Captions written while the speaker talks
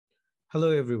Hello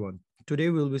everyone. Today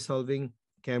we'll be solving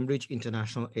Cambridge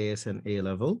International AS and A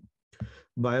level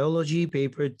Biology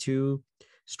Paper 2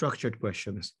 Structured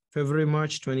Questions,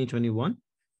 February-March 2021,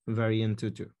 Variant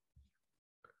 2.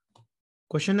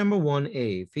 Question number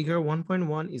 1A. Figure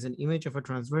 1.1 is an image of a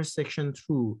transverse section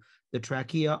through the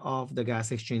trachea of the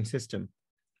gas exchange system.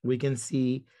 We can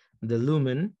see the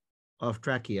lumen of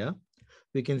trachea.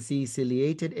 We can see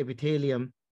ciliated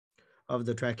epithelium of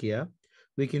the trachea.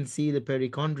 We can see the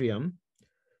perichondrium.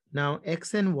 Now,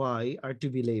 X and Y are to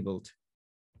be labeled.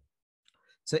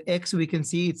 So X, we can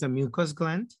see it's a mucous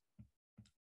gland.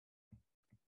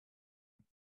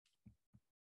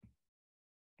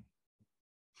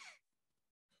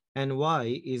 And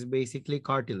Y is basically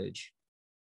cartilage.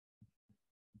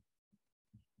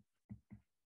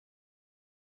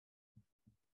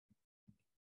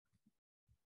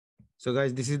 So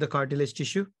guys, this is the cartilage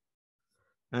tissue,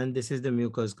 and this is the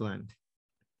mucous gland.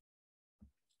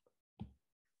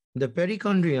 The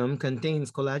perichondrium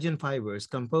contains collagen fibers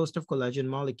composed of collagen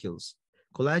molecules.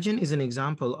 Collagen is an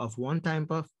example of one type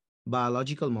of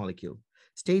biological molecule.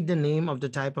 State the name of the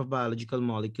type of biological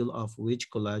molecule of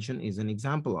which collagen is an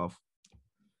example of.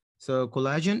 So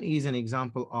collagen is an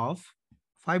example of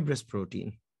fibrous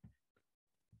protein.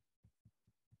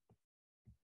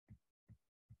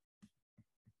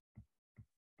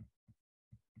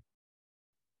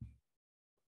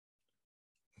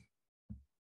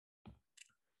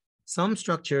 Some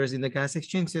structures in the gas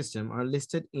exchange system are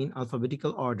listed in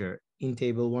alphabetical order in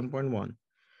table 1.1.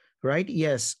 Write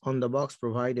yes on the box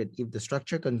provided if the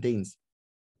structure contains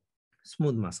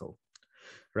smooth muscle.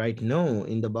 Write no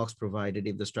in the box provided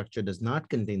if the structure does not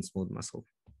contain smooth muscle.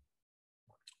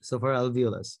 So for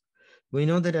alveolus, we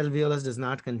know that alveolus does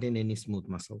not contain any smooth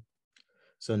muscle.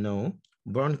 So no.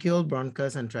 Bronchiole,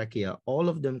 bronchus, and trachea, all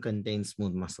of them contain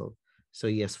smooth muscle. So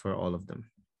yes for all of them.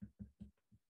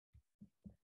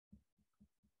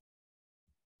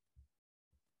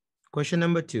 Question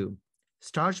number 2.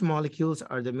 Starch molecules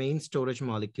are the main storage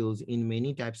molecules in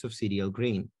many types of cereal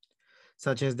grain,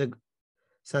 such as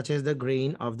the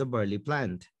grain of the barley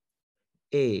plant.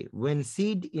 A. When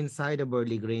seed inside a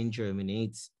barley grain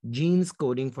germinates, genes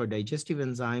coding for digestive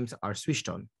enzymes are switched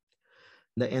on.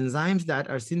 The enzymes that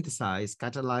are synthesized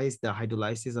catalyze the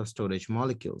hydrolysis of storage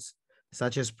molecules,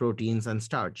 such as proteins and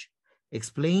starch.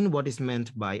 Explain what is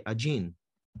meant by a gene.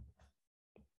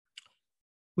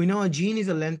 We know a gene is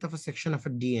a length of a section of a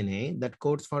DNA that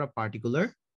codes for a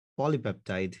particular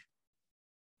polypeptide.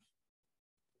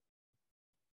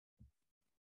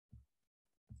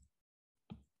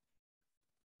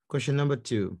 Question number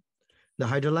 2. The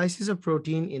hydrolysis of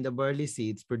protein in the barley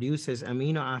seeds produces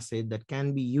amino acid that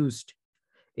can be used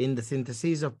in the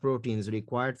synthesis of proteins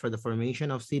required for the formation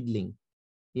of seedling,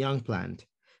 young plant.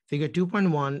 Figure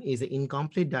 2.1 is an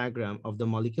incomplete diagram of the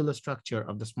molecular structure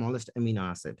of the smallest amino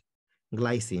acid,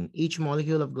 glycine. Each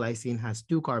molecule of glycine has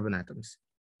 2 carbon atoms.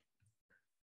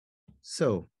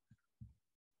 So,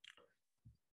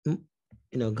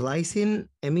 glycine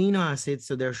amino acids,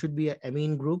 so there should be an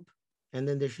amine group, and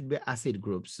then there should be acid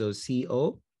groups. So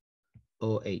COOH.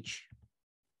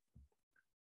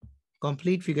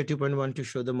 Complete figure 2.1 to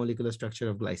show the molecular structure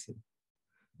of glycine.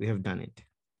 We have done it.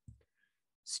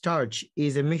 Starch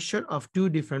is a mixture of 2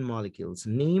 different molecules.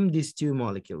 Name these 2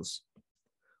 molecules.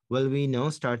 Well, we know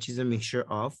starch is a mixture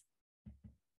of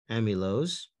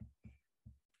amylose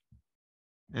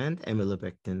and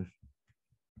amylopectin.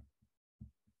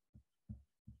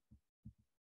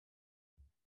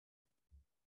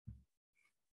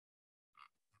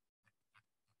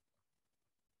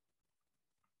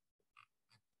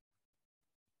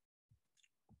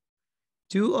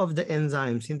 Two of the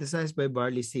enzymes synthesized by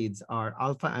barley seeds are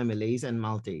alpha amylase and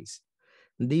maltase.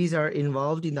 These are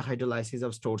involved in the hydrolysis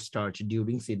of stored starch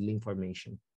during seedling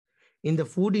formation. In the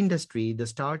food industry, the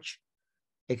starch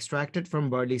extracted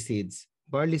from barley seeds,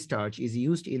 barley starch, is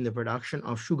used in the production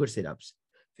of sugar syrups.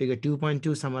 Figure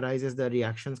 2.2 summarizes the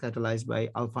reactions catalyzed by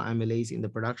alpha amylase in the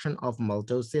production of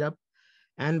maltose syrup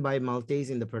and by maltase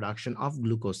in the production of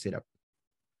glucose syrup.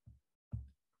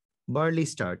 Barley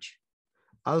starch.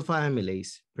 Alpha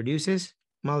amylase produces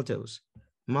maltose.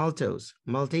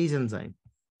 Maltase enzyme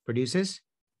produces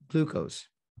glucose.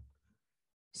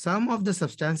 Some of the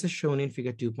substances shown in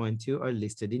figure 2.2 are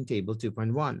listed in table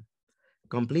 2.1.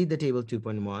 Complete the table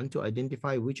 2.1 to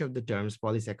identify which of the terms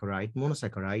polysaccharide,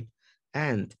 monosaccharide,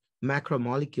 and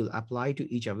macromolecule apply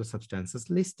to each of the substances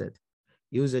listed.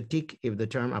 Use a tick if the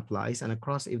term applies and a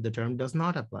cross if the term does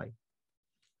not apply.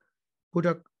 Put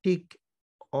a tick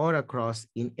or a cross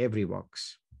in every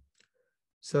box.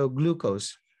 So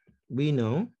glucose, we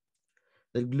know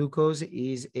that glucose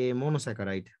is a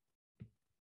monosaccharide.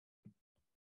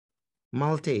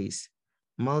 Maltase.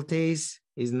 Maltase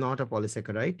is not a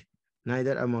polysaccharide,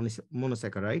 neither a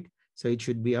monosaccharide, so it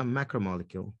should be a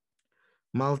macromolecule.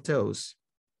 Maltose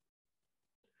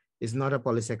is not a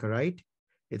polysaccharide,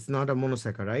 it's not a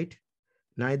monosaccharide,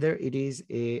 neither it is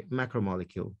a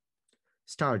macromolecule.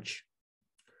 Starch.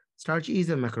 Starch is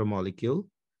a macromolecule.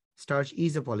 Starch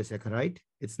is a polysaccharide.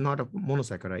 It's not a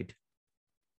monosaccharide.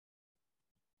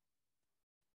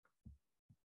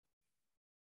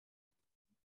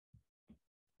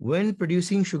 When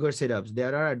producing sugar syrups,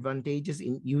 there are advantages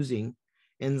in using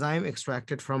enzyme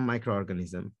extracted from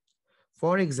microorganism.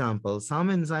 For example, some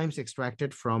enzymes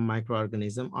extracted from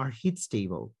microorganism are heat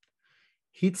stable.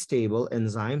 Heat stable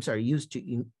enzymes are used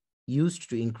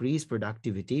to increase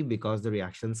productivity because the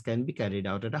reactions can be carried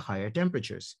out at a higher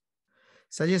temperatures.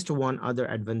 Suggest one other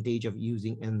advantage of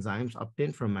using enzymes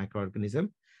obtained from microorganism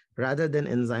rather than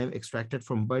enzyme extracted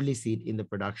from barley seed in the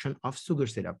production of sugar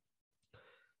syrup.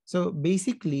 So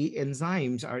basically,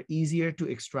 enzymes are easier to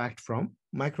extract from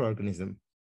microorganism.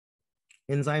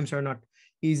 Enzymes are not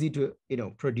easy to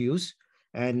produce,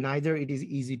 and neither it is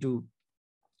easy to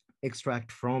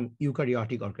extract from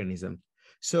eukaryotic organism.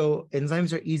 So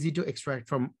enzymes are easy to extract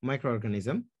from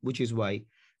microorganism, which is why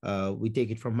we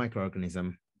take it from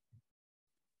microorganism.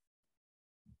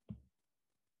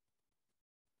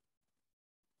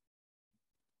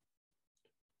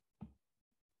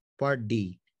 Part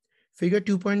D. Figure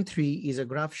 2.3 is a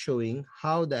graph showing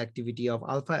how the activity of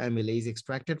alpha amylase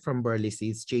extracted from barley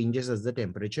seeds changes as the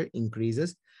temperature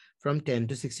increases from 10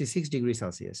 to 66 degrees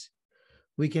Celsius.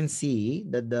 We can see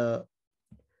that the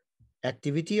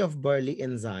activity of barley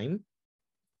enzyme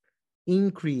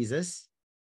increases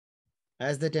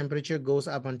as the temperature goes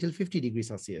up until 50 degrees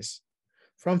Celsius.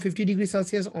 From 50 degrees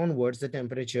Celsius onwards, the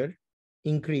temperature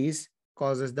increase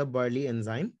causes the barley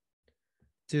enzyme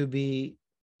to be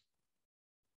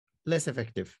less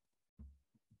effective.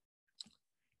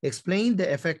 Explain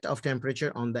the effect of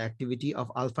temperature on the activity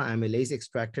of alpha amylase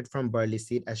extracted from barley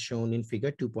seed as shown in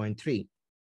figure 2.3.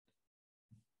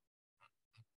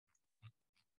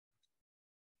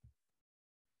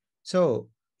 So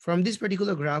from this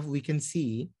particular graph, we can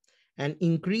see an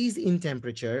increase in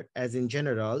temperature, as in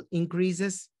general,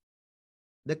 increases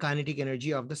the kinetic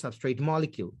energy of the substrate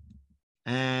molecule.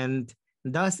 And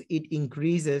thus it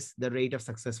increases the rate of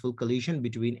successful collision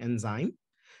between enzyme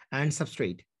and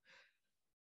substrate.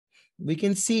 We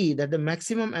can see that the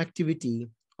maximum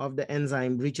activity of the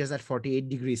enzyme reaches at 48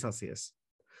 degrees Celsius.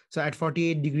 So at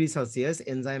 48 degrees Celsius,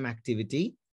 enzyme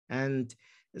activity and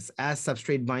as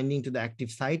substrate binding to the active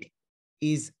site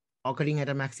is occurring at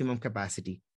a maximum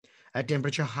capacity. At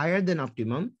temperature higher than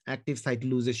optimum, active site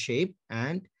loses shape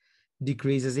and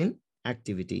decreases in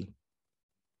activity.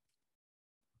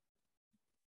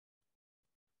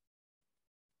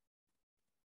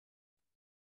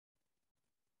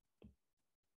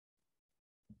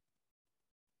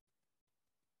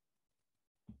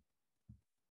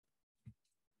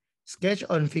 Sketch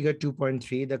on figure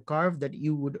 2.3 the curve that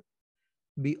you would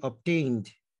be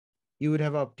obtained. You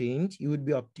would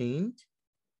be obtained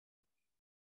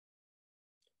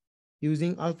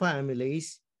using alpha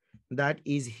amylase that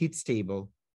is heat stable.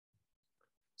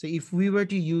 So if we were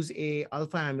to use a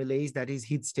alpha amylase that is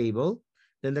heat stable,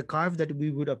 then the curve that we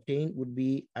would obtain would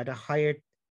be at a higher,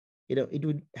 it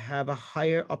would have a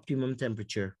higher optimum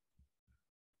temperature.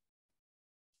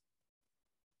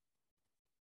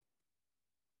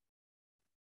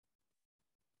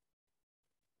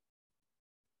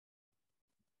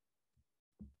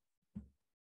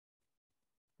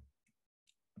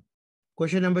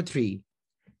 Question number 3.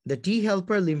 The T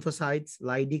helper lymphocytes,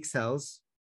 Leydig cells,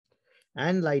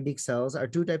 and Leydig cells are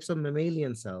two types of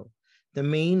mammalian cell. The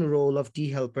main role of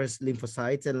T helpers,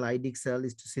 lymphocytes, and Leydig cell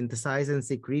is to synthesize and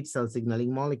secrete cell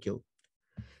signaling molecule.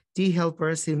 T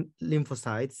helper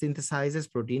lymphocytes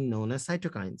synthesizes protein known as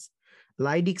cytokines.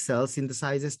 Leydig cell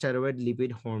synthesizes steroid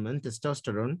lipid hormone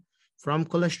testosterone from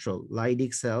cholesterol.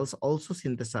 Leydig cells also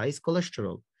synthesize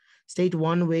cholesterol. State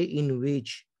one way in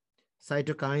which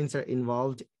cytokines are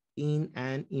involved in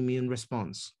an immune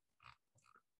response.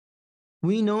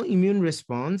 We know immune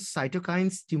response,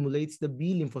 cytokine stimulates the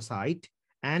B lymphocyte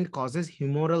and causes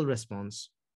humoral response.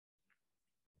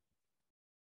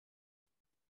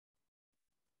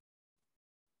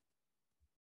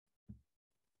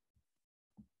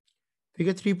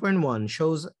 Figure 3.1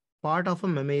 shows part of a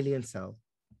mammalian cell.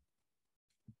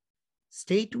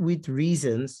 State with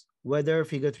reasons whether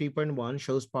figure 3.1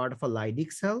 shows part of a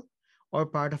Leydig cell or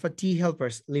part of a T helper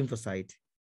lymphocyte.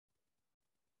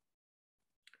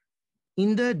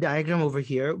 In the diagram over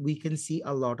here, we can see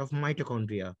a lot of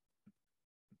mitochondria.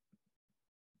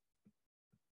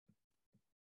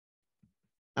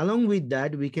 Along with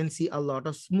that, we can see a lot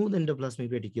of smooth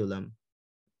endoplasmic reticulum,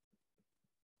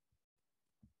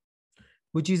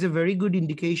 which is a very good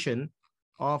indication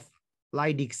of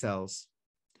Leydig cells.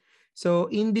 So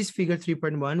in this figure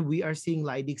 3.1, we are seeing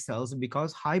Leydig cells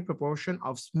because high proportion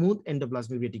of smooth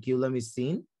endoplasmic reticulum is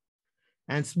seen,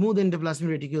 and smooth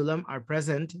endoplasmic reticulum are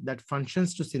present that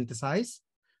functions to synthesize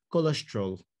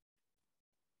cholesterol.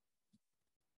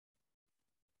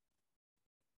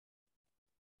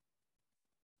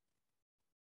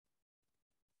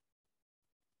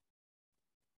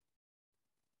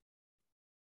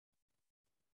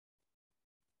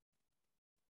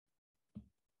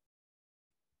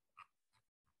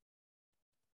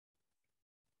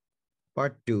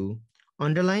 Part 2.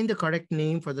 Underline the correct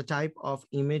name for the type of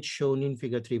image shown in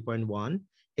figure 3.1.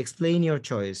 Explain your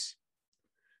choice.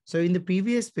 So in the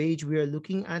previous page, we are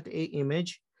looking at an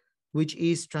image which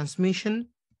is transmission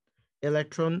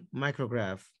electron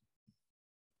micrograph.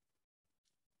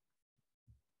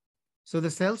 So the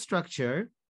cell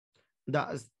structure,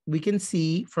 we can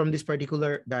see from this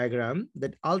particular diagram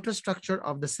that ultrastructure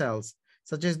of the cells,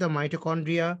 such as the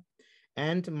mitochondria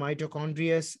and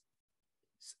mitochondrious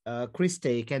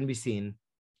cristae can be seen.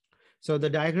 So the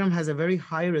diagram has a very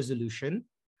high resolution,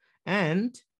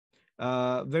 and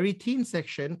very thin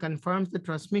section confirms the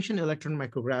transmission electron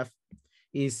micrograph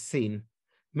is seen.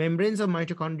 Membranes of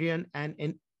mitochondria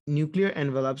and nuclear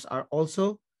envelopes are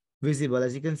also visible.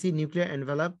 As you can see, nuclear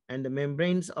envelope and the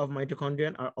membranes of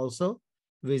mitochondria are also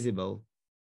visible.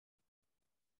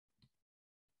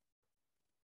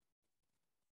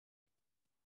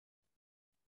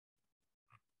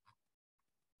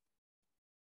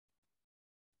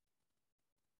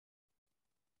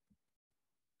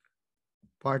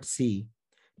 Part C.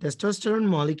 Testosterone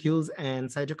molecules and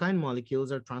cytokine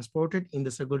molecules are transported in the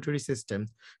circulatory system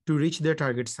to reach their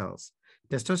target cells.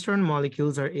 Testosterone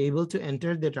molecules are able to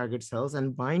enter their target cells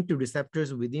and bind to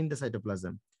receptors within the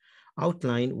cytoplasm.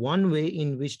 Outline one way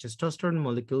in which testosterone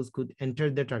molecules could enter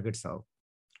the target cell.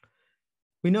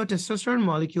 We know testosterone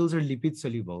molecules are lipid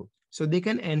soluble, so they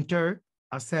can enter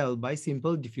a cell by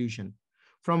simple diffusion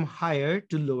from higher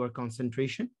to lower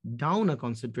concentration down a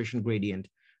concentration gradient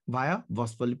via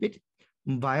phospholipid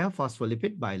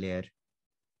bilayer.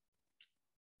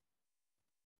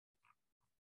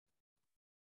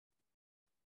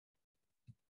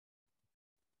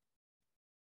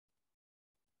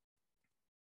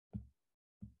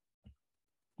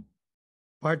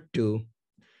 Part 2.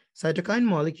 Cytokine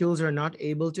molecules are not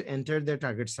able to enter their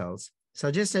target cells.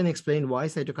 Suggest and explain why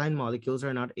cytokine molecules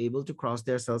are not able to cross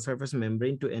their cell surface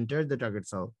membrane to enter the target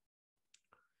cell.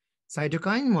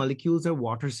 Cytokine molecules are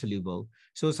water soluble,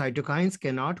 so cytokines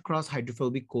cannot cross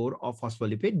hydrophobic core of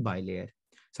phospholipid bilayer.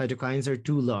 Cytokines are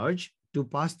too large to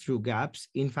pass through gaps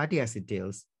in fatty acid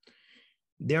tails.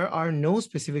 There are no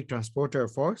specific transporter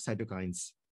for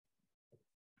cytokines.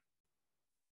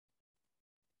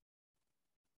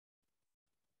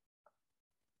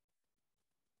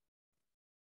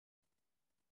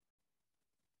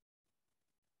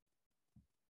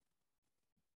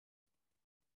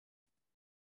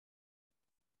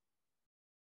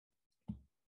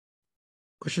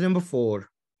 Question number 4.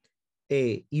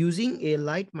 A. Using a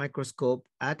light microscope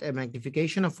at a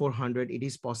magnification of 400, it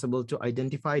is possible to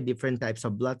identify different types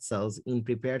of blood cells in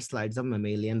prepared slides of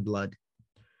mammalian blood.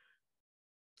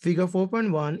 Figure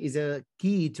 4.1 is a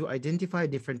key to identify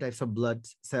different types of blood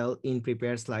cell in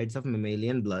prepared slides of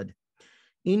mammalian blood.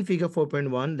 In figure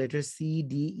 4.1, letters C,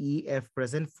 D, E, F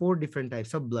present 4 different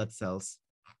types of blood cells.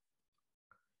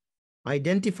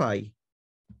 Identify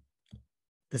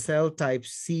the cell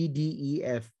types C, D, E,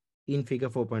 F in figure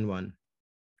 4.1.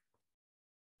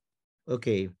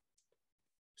 Okay,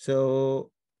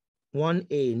 so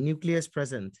 1A, nucleus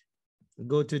present.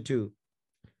 Go to 2.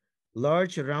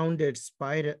 Large rounded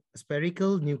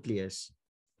spherical nucleus.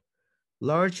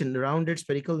 Large and rounded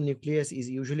spherical nucleus is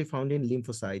usually found in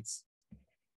lymphocytes.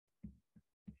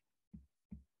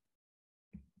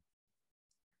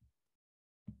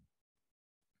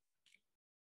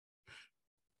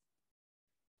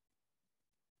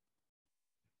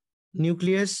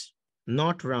 Nucleus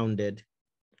not rounded.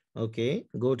 Okay,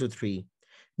 go to 3.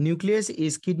 Nucleus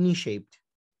is kidney shaped.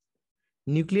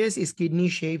 Nucleus is kidney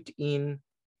shaped in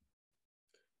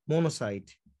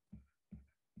monocyte.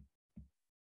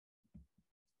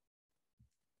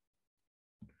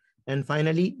 And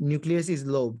finally, nucleus is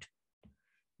lobed.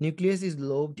 Nucleus is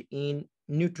lobed in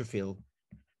neutrophil.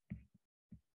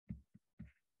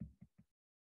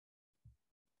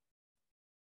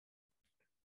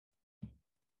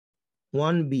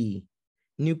 One B,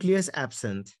 nucleus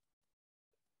absent.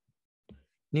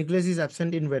 Nucleus is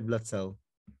absent in red blood cell.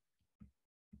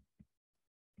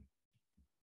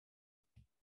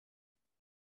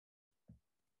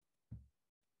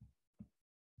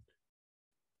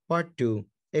 Part 2.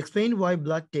 Explain why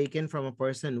blood taken from a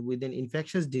person with an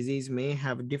infectious disease may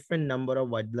have a different number of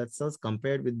white blood cells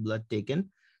compared with blood taken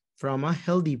from a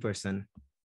healthy person.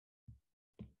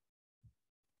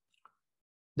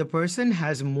 The person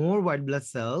has more white blood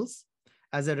cells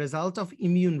as a result of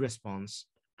immune response.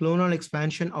 Clonal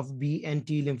expansion of B and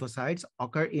T lymphocytes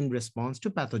occur in response to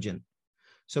pathogen.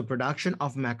 So production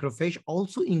of macrophage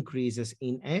also increases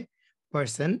in a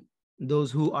person,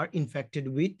 those who are infected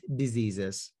with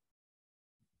diseases.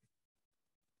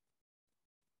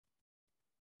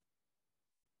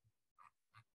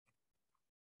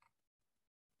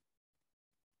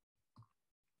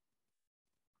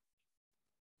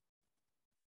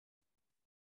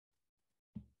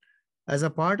 As a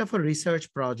part of a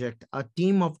research project, a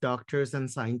team of doctors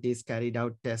and scientists carried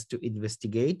out tests to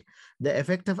investigate the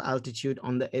effect of altitude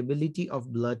on the ability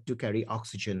of blood to carry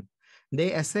oxygen.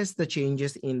 They assessed the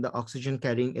changes in the oxygen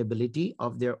carrying ability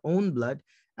of their own blood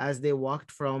as they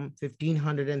walked from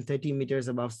 1,530 meters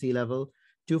above sea level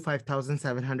to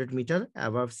 5,700 meters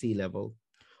above sea level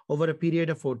over a period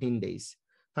of 14 days.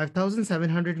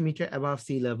 5,700 meters above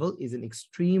sea level is an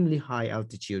extremely high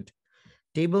altitude.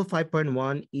 Table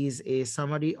 5.1 is a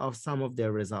summary of some of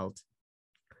their results.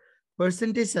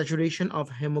 Percentage saturation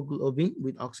of hemoglobin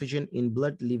with oxygen in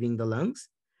blood leaving the lungs.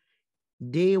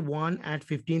 Day 1 at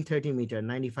 1530 meter,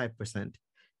 95%.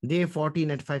 Day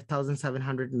 14 at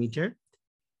 5,700 meter,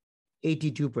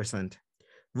 82%.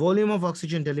 Volume of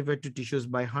oxygen delivered to tissues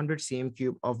by 100 cm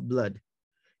cube of blood.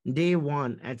 Day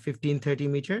 1 at 1530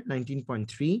 meter,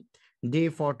 19.3. Day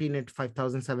 14 at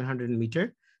 5,700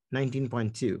 meter,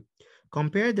 19.2.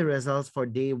 Compare the results for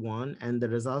day 1 and the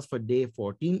results for day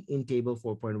 14 in table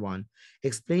 4.1.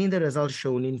 Explain the results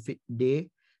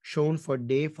shown for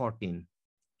day 14.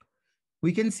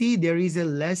 We can see there is a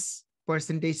less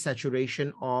percentage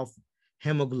saturation of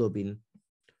hemoglobin.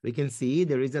 We can see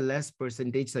there is a less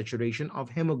percentage saturation of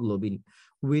hemoglobin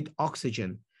with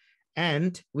oxygen.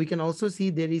 And we can also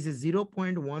see there is a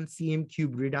 0.1 cm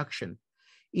cube reduction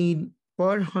in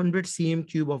per 100 cm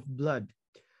cube of blood.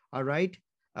 All right.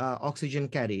 Oxygen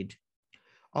carried.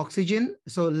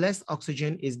 So less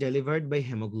oxygen is delivered by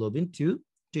hemoglobin to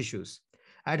tissues.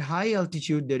 At high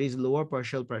altitude, there is lower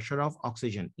partial pressure of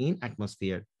oxygen in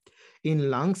atmosphere. In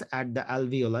lungs at the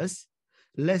alveolus,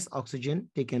 less oxygen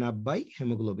taken up by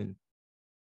hemoglobin.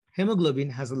 Hemoglobin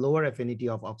has a lower affinity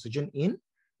of oxygen in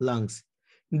lungs.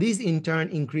 This in turn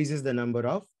increases the number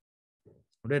of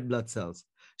red blood cells.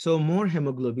 So more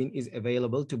hemoglobin is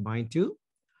available to bind to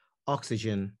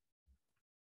oxygen.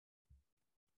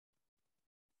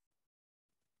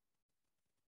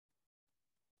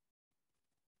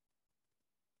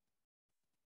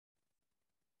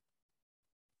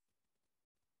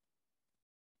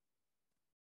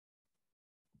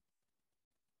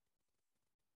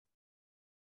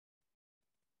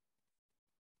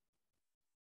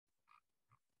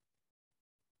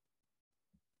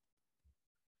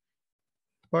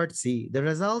 Part C, the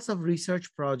results of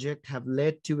research project have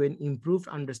led to an improved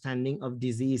understanding of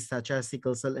disease such as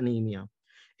sickle cell anemia.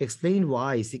 Explain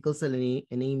why sickle cell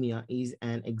anemia is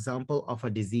an example of a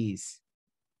disease.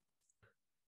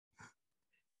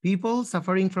 People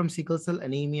suffering from sickle cell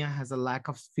anemia has a lack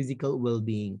of physical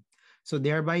well-being. So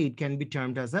thereby it can be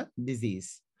termed as a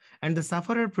disease. And the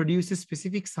sufferer produces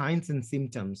specific signs and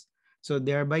symptoms. So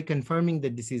thereby confirming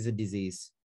that this is a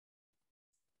disease.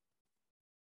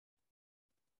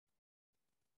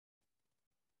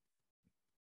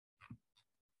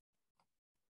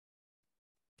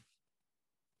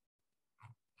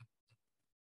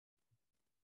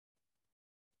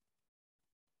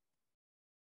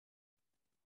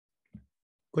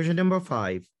 Question number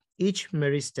 5. Each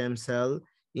meristem cell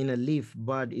in a leaf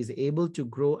bud is able to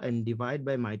grow and divide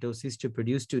by mitosis to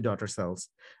produce two daughter cells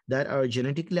that are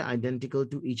genetically identical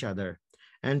to each other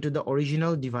and to the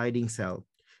original dividing cell.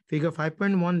 Figure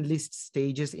 5.1 lists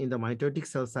stages in the mitotic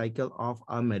cell cycle of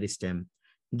a meristem.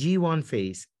 G1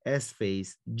 phase, S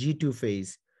phase, G2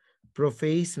 phase,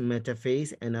 prophase,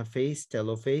 metaphase, anaphase,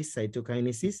 telophase,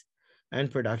 cytokinesis, and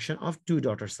production of two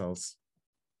daughter cells.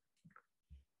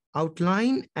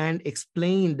 Outline and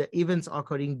explain the events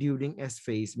occurring during S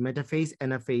phase, metaphase,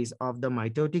 anaphase of the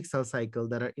mitotic cell cycle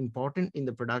that are important in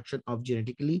the production of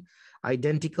genetically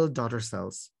identical daughter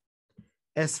cells.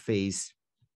 S phase.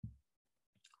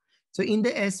 So in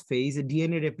the S phase,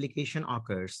 DNA replication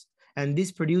occurs, and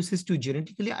this produces two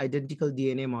genetically identical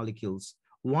DNA molecules,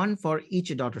 one for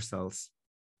each daughter cells.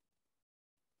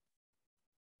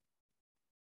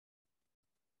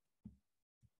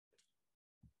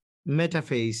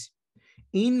 Metaphase.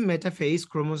 In metaphase,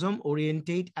 chromosome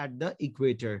orientate at the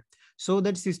equator so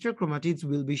that sister chromatids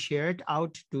will be shared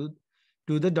out to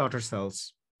to the daughter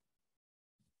cells.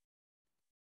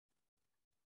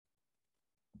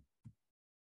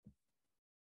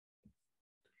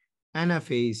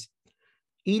 Anaphase.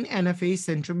 In anaphase,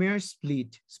 centromeres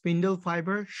split, spindle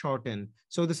fiber shorten,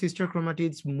 so the sister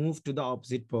chromatids move to the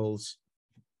opposite poles.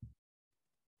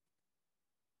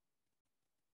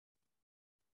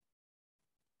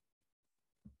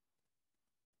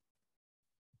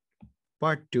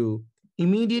 Part 2.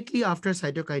 Immediately after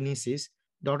cytokinesis,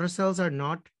 daughter cells are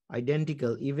not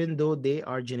identical even though they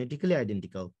are genetically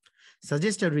identical.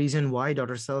 Suggest a reason why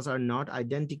daughter cells are not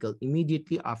identical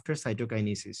immediately after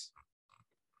cytokinesis.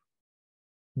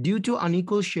 Due to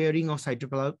unequal sharing of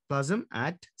cytoplasm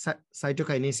at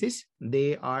cytokinesis,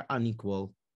 they are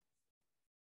unequal.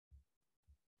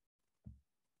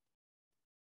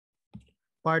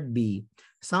 Part B.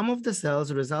 Some of the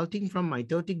cells resulting from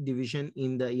mitotic division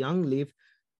in the young leaf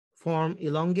form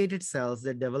elongated cells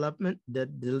that develop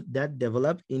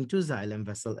into xylem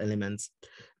vessel elements.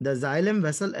 The xylem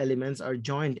vessel elements are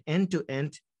joined end to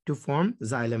end to form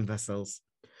xylem vessels.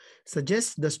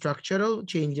 Suggest the structural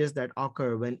changes that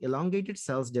occur when elongated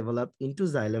cells develop into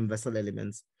xylem vessel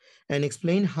elements and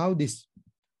explain how these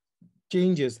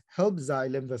changes help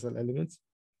xylem vessel elements.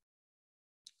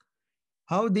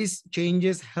 How these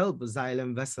changes help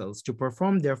xylem vessels to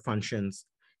perform their functions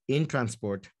in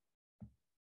transport.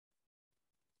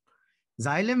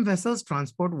 Xylem vessels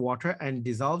transport water and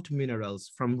dissolved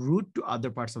minerals from root to other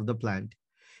parts of the plant.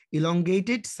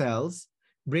 Elongated cells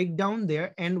break down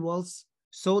their end walls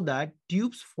so that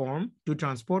tubes form to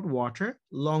transport water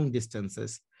long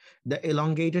distances. The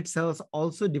elongated cells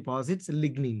also deposits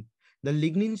lignin. The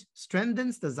lignin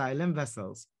strengthens the xylem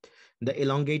vessels. The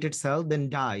elongated cell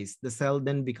then dies. The cell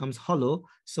then becomes hollow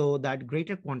so that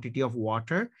greater quantity of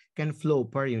water can flow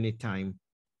per unit time.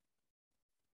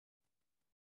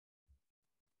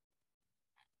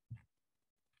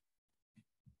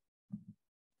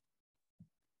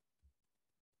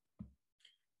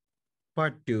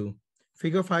 Part 2.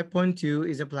 Figure 5.2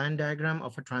 is a plan diagram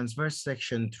of a transverse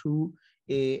section through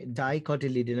a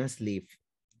dicotyledonous leaf.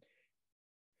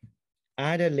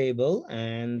 Add a label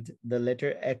and the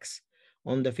letter X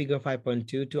on the figure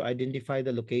 5.2 to identify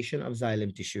the location of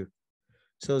xylem tissue.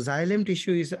 So xylem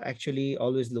tissue is actually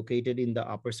always located in the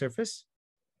upper surface.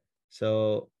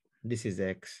 So this is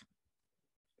X.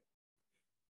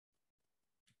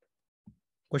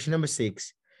 Question number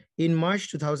 6. In March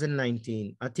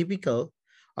 2019,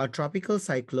 a tropical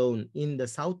cyclone in the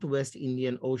Southwest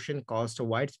Indian Ocean caused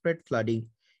widespread flooding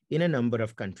in a number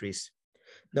of countries.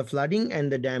 The flooding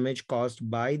and the damage caused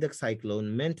by the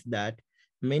cyclone meant that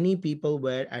many people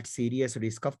were at serious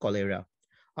risk of cholera.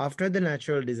 After the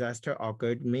natural disaster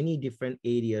occurred, many different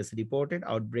areas reported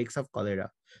outbreaks of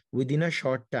cholera. Within a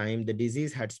short time, the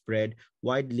disease had spread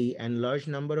widely and a large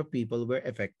number of people were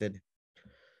affected.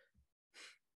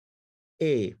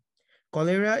 A.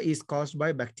 Cholera is caused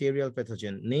by bacterial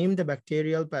pathogen. Name the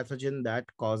bacterial pathogen that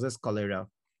causes cholera.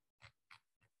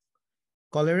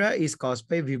 Cholera is caused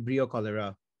by Vibrio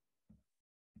cholera.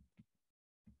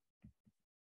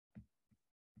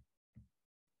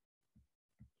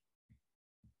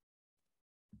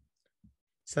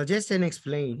 Suggest and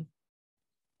explain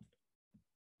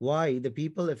why the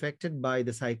people affected by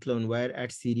the cyclone were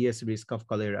at serious risk of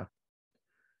cholera.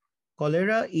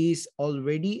 Cholera is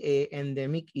already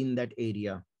endemic in that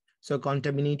area. So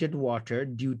contaminated water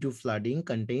due to flooding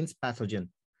contains pathogen.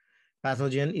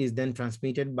 Pathogen is then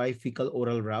transmitted by fecal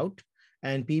oral route,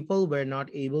 and people were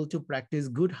not able to practice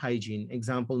good hygiene.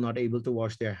 Example, not able to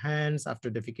wash their hands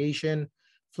after defecation.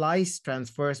 Flies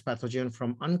transfers pathogen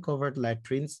from uncovered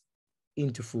latrines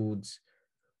into foods.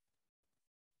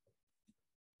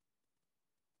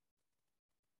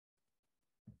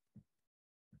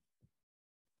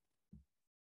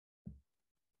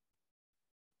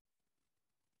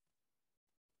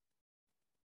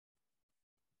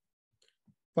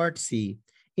 Part C.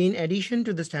 In addition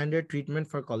to the standard treatment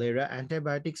for cholera,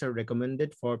 antibiotics are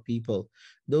recommended for people,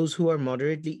 those who are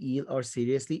moderately ill or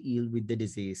seriously ill with the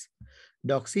disease.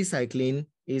 Doxycycline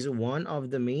is one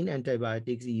of the main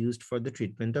antibiotics used for the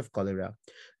treatment of cholera.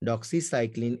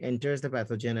 Doxycycline enters the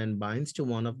pathogen and binds to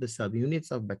one of the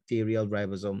subunits of bacterial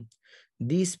ribosome.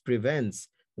 This prevents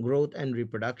growth and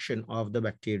reproduction of the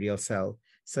bacterial cell.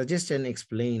 Suggest and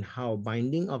explain how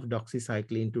binding of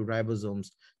doxycycline to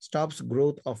ribosomes stops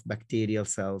growth of bacterial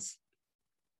cells.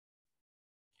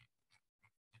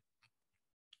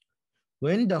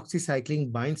 When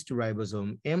doxycycline binds to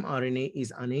ribosome, mRNA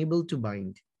is unable to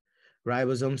bind.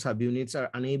 Ribosome subunits are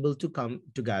unable to come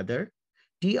together.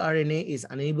 tRNA is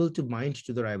unable to bind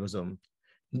to the ribosome.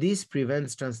 This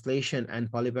prevents translation and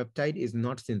polypeptide is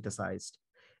not synthesized.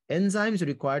 Enzymes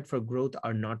required for growth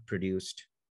are not produced.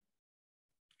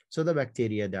 So the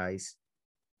bacteria dies.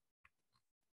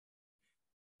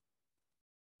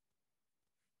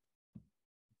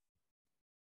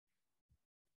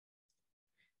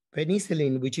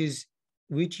 Penicillin,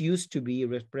 which used to be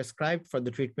prescribed for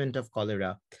the treatment of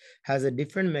cholera, has a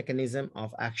different mechanism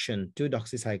of action to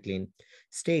doxycycline.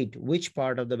 State which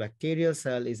part of the bacterial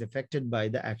cell is affected by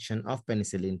the action of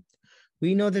penicillin.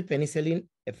 We know that penicillin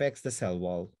affects the cell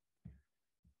wall.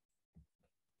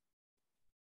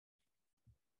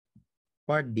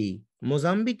 Part D.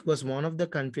 Mozambique was one of the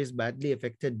countries badly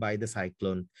affected by the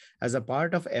cyclone. As a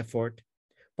part of the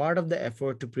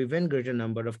effort to prevent greater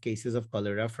number of cases of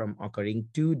cholera from occurring,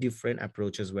 two different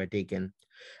approaches were taken.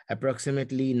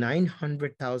 Approximately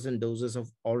 900,000 doses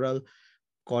of oral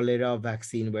cholera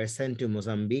vaccine were sent to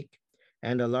Mozambique,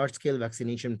 and a large-scale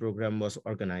vaccination program was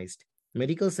organized.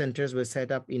 Medical centers were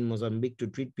set up in Mozambique to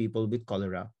treat people with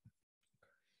cholera.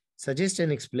 Suggest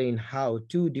and explain how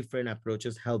two different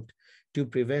approaches helped to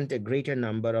prevent a greater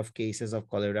number of cases of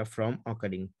cholera from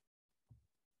occurring.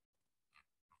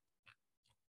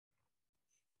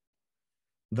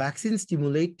 Vaccines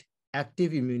stimulate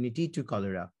active immunity to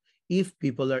cholera. If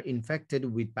people are infected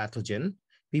with pathogen,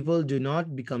 people do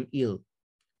not become ill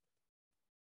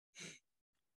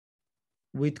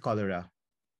with cholera.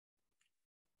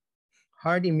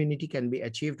 Herd immunity can be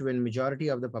achieved when majority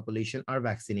of the population are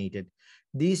vaccinated.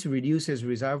 This reduces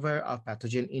reservoir of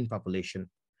pathogen in population.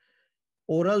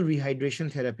 Oral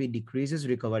rehydration therapy decreases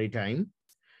recovery time.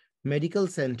 Medical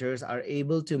centers are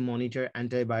able to monitor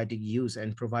antibiotic use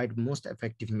and provide most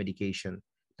effective medication.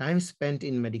 Time spent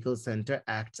in medical center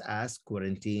acts as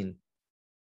quarantine.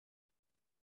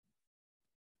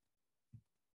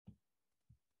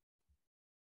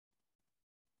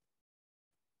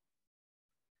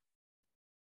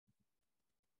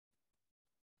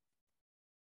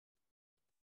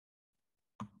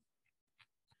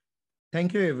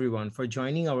 Thank you everyone for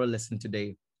joining our lesson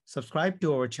today. Subscribe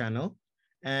to our channel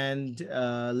and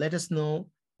let us know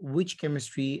which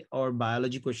chemistry or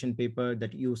biology question paper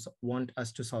that you want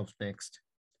us to solve next.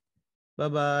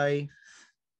 Bye-bye.